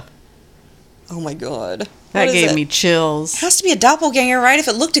 Ugh. Oh my god. That gave me chills. It has to be a doppelganger, right? If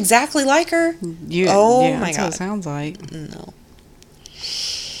it looked exactly like her? Oh my that's god. what it sounds like. No.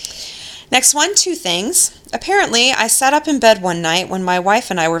 Next one, 2 things. Apparently, I sat up in bed one night when my wife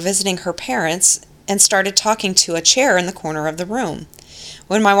and I were visiting her parents and started talking to a chair in the corner of the room.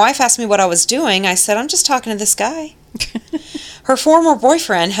 When my wife asked me what I was doing, I said, "I'm just talking to this guy." Her former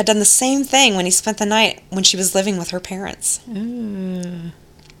boyfriend had done the same thing when he spent the night when she was living with her parents.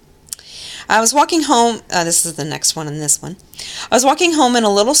 I was walking home. This is the next one and this one. I was walking home in a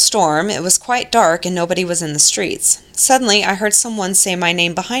little storm. It was quite dark and nobody was in the streets. Suddenly, I heard someone say my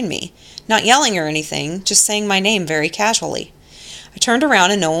name behind me. Not yelling or anything, just saying my name very casually. I turned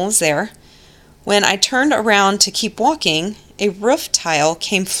around and no one was there. When I turned around to keep walking, a roof tile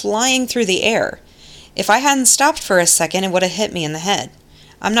came flying through the air. If I hadn't stopped for a second, it would have hit me in the head.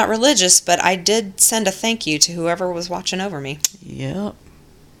 I'm not religious, but I did send a thank you to whoever was watching over me. Yep.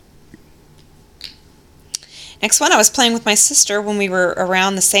 Next one, I was playing with my sister when we were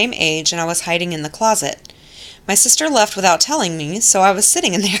around the same age, and I was hiding in the closet. My sister left without telling me, so I was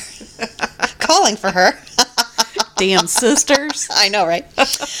sitting in there, calling for her. Damn sisters. I know, right?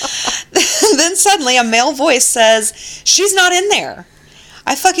 Then suddenly a male voice says, "She's not in there."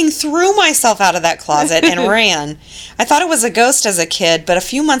 I fucking threw myself out of that closet and ran. I thought it was a ghost as a kid, but a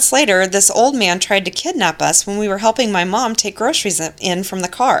few months later, this old man tried to kidnap us when we were helping my mom take groceries in from the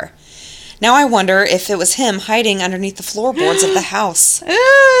car. Now I wonder if it was him hiding underneath the floorboards of the house.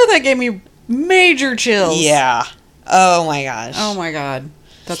 That gave me major chills. Yeah. Oh my gosh. Oh my god.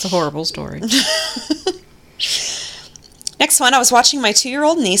 That's a horrible story. Next one, I was watching my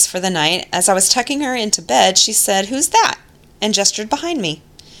 2-year-old niece for the night. As I was tucking her into bed, she said, "Who's that?" and gestured behind me.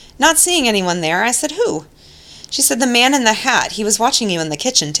 Not seeing anyone there, I said, "Who?" She said, "The man in the hat. He was watching you in the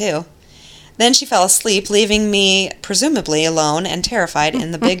kitchen, too." Then she fell asleep, leaving me, presumably, alone and terrified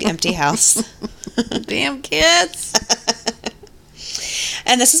in the big empty house. Damn kids.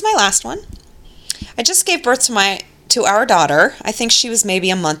 And this is my last one. I just gave birth to our daughter. I think she was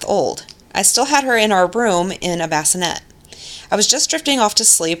maybe a month old. I still had her in our room in a bassinet. I was just drifting off to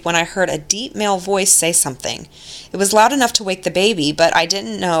sleep when I heard a deep male voice say something. It was loud enough to wake the baby, but I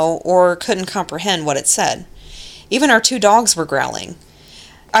didn't know or couldn't comprehend what it said. Even our 2 dogs were growling.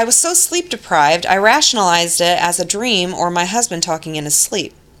 I was so sleep-deprived, I rationalized it as a dream or my husband talking in his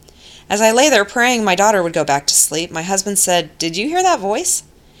sleep. As I lay there praying my daughter would go back to sleep, my husband said, "Did you hear that voice?"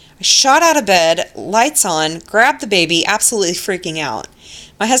 I shot out of bed, lights on, grabbed the baby, absolutely freaking out.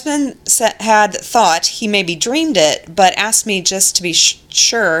 My husband had thought he maybe dreamed it, but asked me just to be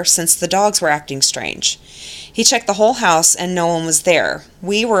sure since the dogs were acting strange. He checked the whole house and no one was there.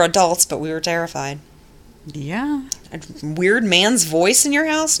 We were adults, but we were terrified. Yeah. A weird man's voice in your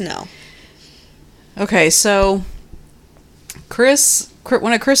house? No. Okay, so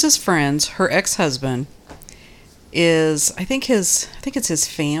one of Chris's friends, her ex-husband, I think it's his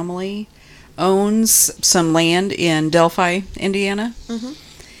family owns some land in Delphi, Indiana. Mm-hmm.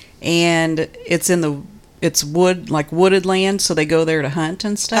 And it's wooded land, so they go there to hunt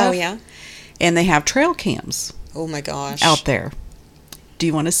and stuff. Oh, yeah? And they have trail cams. Oh, my gosh. Out there. Do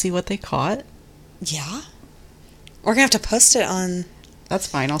you want to see what they caught? Yeah. We're going to have to post it on... That's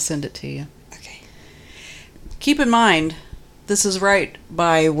fine. I'll send it to you. Okay. Keep in mind, this is right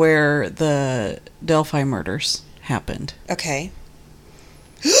by where the Delphi murders happened. Okay.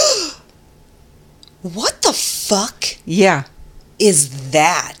 What the fuck Yeah. is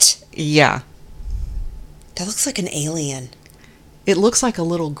that? Yeah. That looks like an alien. It looks like a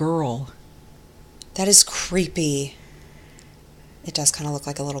little girl. That is creepy. It does kind of look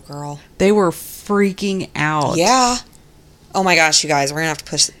like a little girl. They were freaking out. Yeah. Oh my gosh, you guys, we're going to have to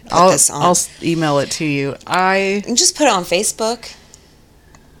put this on. I'll email it to you. And just put it on Facebook.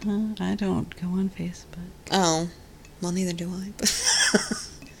 I don't go on Facebook. Oh. Well, neither do I.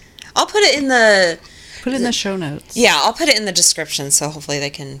 I'll put it in the... Put it in the show notes. Yeah, I'll put it in the description, so hopefully they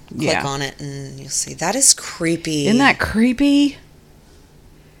can click Yeah. on it and you'll see. That is creepy. Isn't that creepy?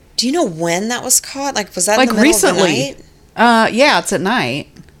 Do you know when that was caught? Like, was that Like in the middle recently. of the night? Yeah, it's at night.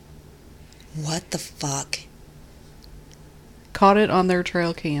 What the fuck? Caught it on their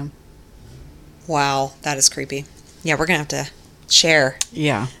trail cam. Wow, that is creepy. Yeah, we're going to have to share.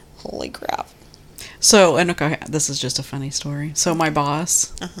 Yeah. Holy crap. So, and okay, this is just a funny story. So my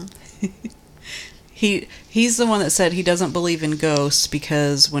boss, he's the one that said he doesn't believe in ghosts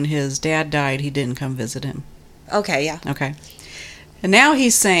because when his dad died, he didn't come visit him. Okay, yeah. Okay. And now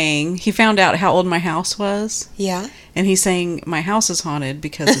he's saying, he found out how old my house was. Yeah? And he's saying, my house is haunted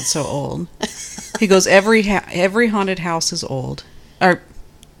because it's so old. He goes, every haunted house is old. Or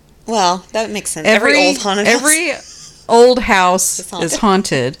Well, that makes sense. Every old haunted house. Every old house is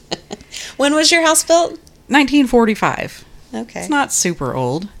haunted. When was your house built? 1945. Okay. It's not super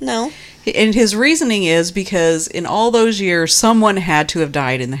old. No. And his reasoning is because in all those years, someone had to have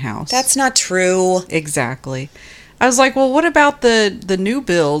died in the house. That's not true. Exactly. I was like, well, what about the new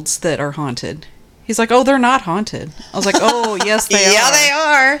builds that are haunted? He's like, oh, they're not haunted. I was like, oh, yes, they are. Yeah, they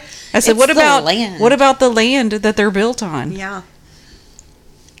are. I said, It's what the about land. what about the land that they're built on? Yeah.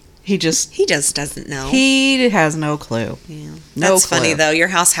 He just doesn't know. he has no clue. Yeah. No That's clue. funny, though. Your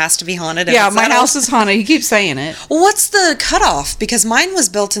house has to be haunted. if Yeah, it's my that house old. is haunted. He keeps saying it. Well, what's the cutoff? Because mine was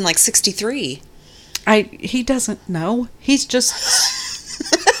built in like 63. He doesn't know. He's just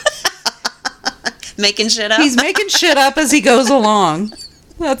Making shit up. he's making shit up as he goes along.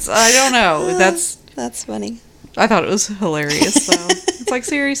 I don't know. That's funny. I thought it was hilarious though. It's like,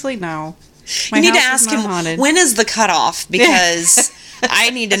 seriously, no. My You need to house is ask not him, haunted. when is the cutoff? Because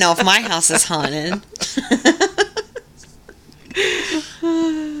I need to know if my house is haunted.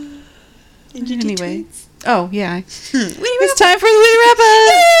 Anyway. Oh, yeah. It's It's time for the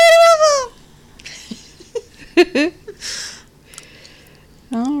wrap up.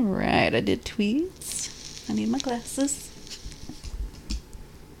 All right, I did tweets. I need my glasses.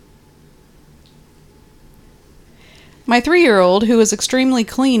 My 3-year-old, who is extremely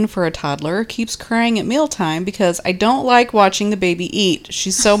clean for a toddler, keeps crying at mealtime because I don't like watching the baby eat.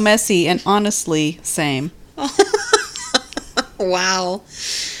 She's so messy, and honestly, same. Wow.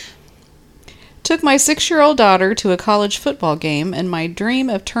 Took my 6-year-old daughter to a college football game, and my dream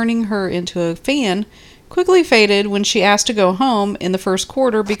of turning her into a fan quickly faded when she asked to go home in the first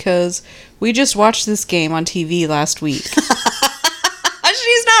quarter because we just watched this game on TV last week.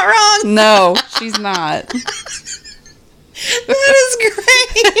 She's not wrong. No, she's not. That is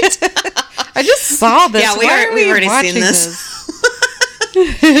great. I just saw this. Yeah, Why are we've already watching seen this.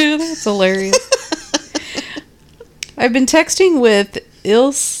 That's hilarious. I've been texting with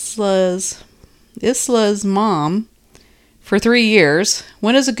Isla's mom for 3 years.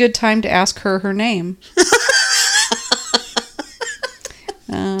 When is a good time to ask her name?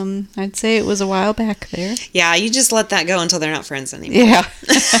 I'd say it was a while back there. Yeah, you just let that go until they're not friends anymore. Yeah.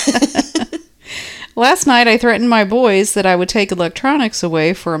 Last night I threatened my boys that I would take electronics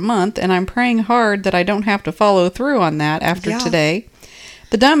away for a month, and I'm praying hard that I don't have to follow through on that after today.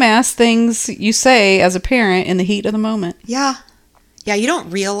 The dumbass things you say as a parent in the heat of the moment. Yeah. Yeah, you don't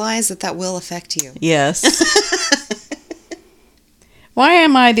realize that will affect you. Yes. Why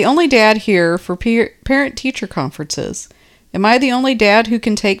am I the only dad here for parent-teacher conferences? Am I the only dad who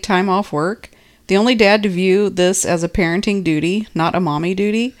can take time off work? The only dad to view this as a parenting duty, not a mommy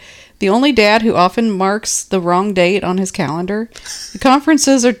duty? The only dad who often marks the wrong date on his calendar? The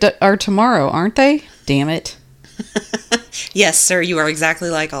conferences are tomorrow, aren't they? Damn it. Yes, sir, you are exactly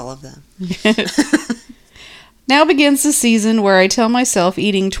like all of them. Now begins the season where I tell myself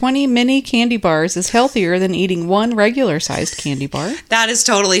eating 20 mini candy bars is healthier than eating one regular-sized candy bar. That is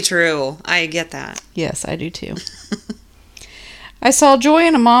totally true. I get that. Yes, I do too. I saw joy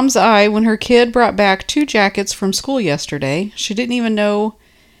in a mom's eye when her kid brought back 2 jackets from school yesterday. She didn't even know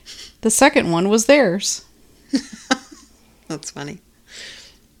the second one was theirs. That's funny.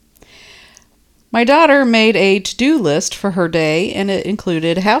 My daughter made a to-do list for her day, and it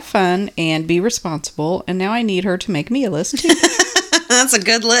included have fun and be responsible, and now I need her to make me a list too. That's a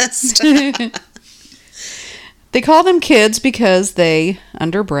good list. They call them kids because they,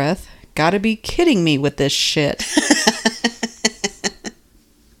 under breath, Gotta be kidding me with this shit.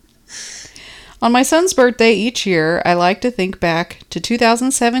 On my son's birthday each year, I like to think back to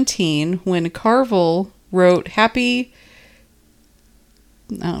 2017 when Carvel wrote happy,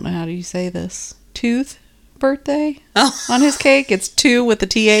 I don't know how do you say this, tooth birthday on his cake. It's 2 with the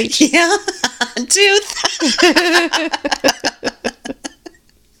TH. Yeah, tooth.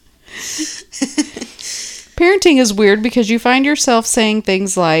 Parenting is weird because you find yourself saying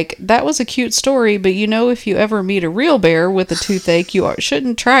things like, that was a cute story, but you know if you ever meet a real bear with a toothache, you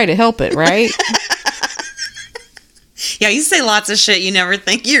shouldn't try to help it, right? Yeah, you say lots of shit you never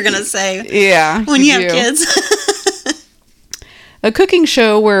think you're going to say. Yeah. When you have kids. A cooking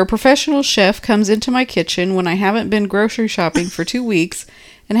show where a professional chef comes into my kitchen when I haven't been grocery shopping for 2 weeks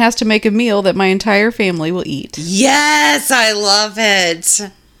and has to make a meal that my entire family will eat. Yes, I love it.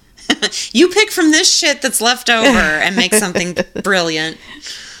 You pick from this shit that's left over and make something brilliant.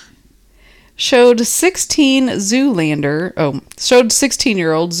 Showed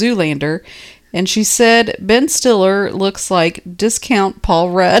 16-year-old Zoolander, and she said Ben Stiller looks like discount Paul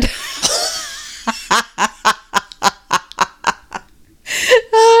Rudd.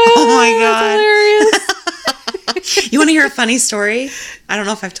 Oh my God. Hilarious. You want to hear a funny story? I don't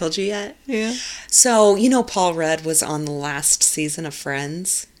know if I've told you yet. Yeah. So, Paul Rudd was on the last season of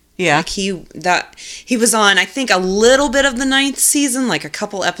Friends. Yeah. Like he was on, I think, a little bit of the 9th season, like a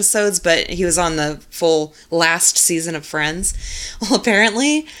couple episodes, but he was on the full last season of Friends. Well,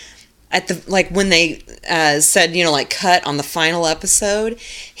 apparently, when they said, cut on the final episode,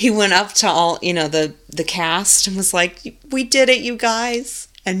 he went up to all, the cast and was like, "We did it, you guys."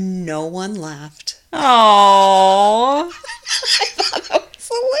 And no one laughed. Aww. I thought that was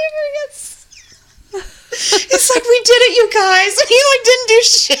hilarious. It's like, "We did it, you guys." And he didn't do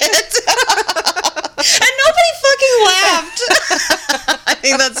shit. And nobody fucking laughed. I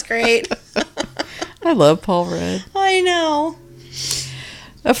think that's great. I love Paul Rudd. I know.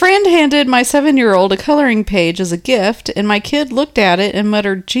 A friend handed my 7-year-old a coloring page as a gift, and my kid looked at it and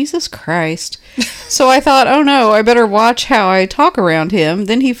muttered, "Jesus Christ." So I thought, oh no, I better watch how I talk around him.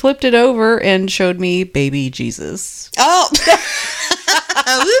 Then he flipped it over and showed me baby Jesus. Oh. Oops.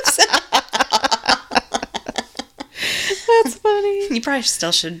 That's funny. You probably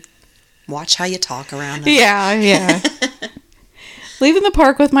still should watch how you talk around him. Yeah. Leaving the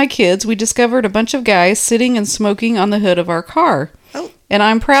park with my kids, we discovered a bunch of guys sitting and smoking on the hood of our car. Oh. And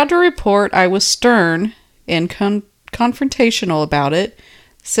I'm proud to report I was stern and confrontational about it.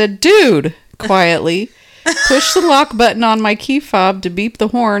 Said, "Dude," quietly, pushed the lock button on my key fob to beep the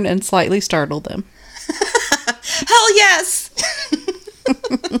horn and slightly startle them. Hell yes!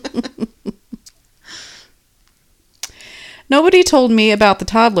 Nobody told me about the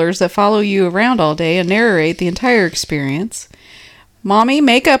toddlers that follow you around all day and narrate the entire experience. Mommy,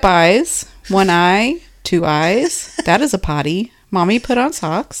 makeup eyes. 1 eye, 2 eyes. That is a potty. Mommy, put on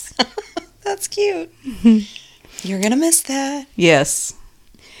socks. That's cute. You're gonna miss that. Yes.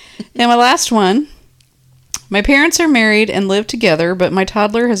 And my last one. My parents are married and live together, but my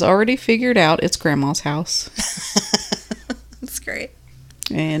toddler has already figured out it's grandma's house. That's great.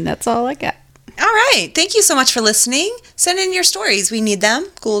 And that's all I got. All right. Thank you so much for listening. Send in your stories. We need them.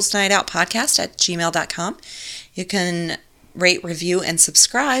 ghouls.nightoutpodcast@gmail.com. You can rate, review, and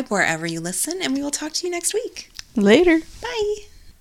subscribe wherever you listen, and we will talk to you next week. Later. Bye.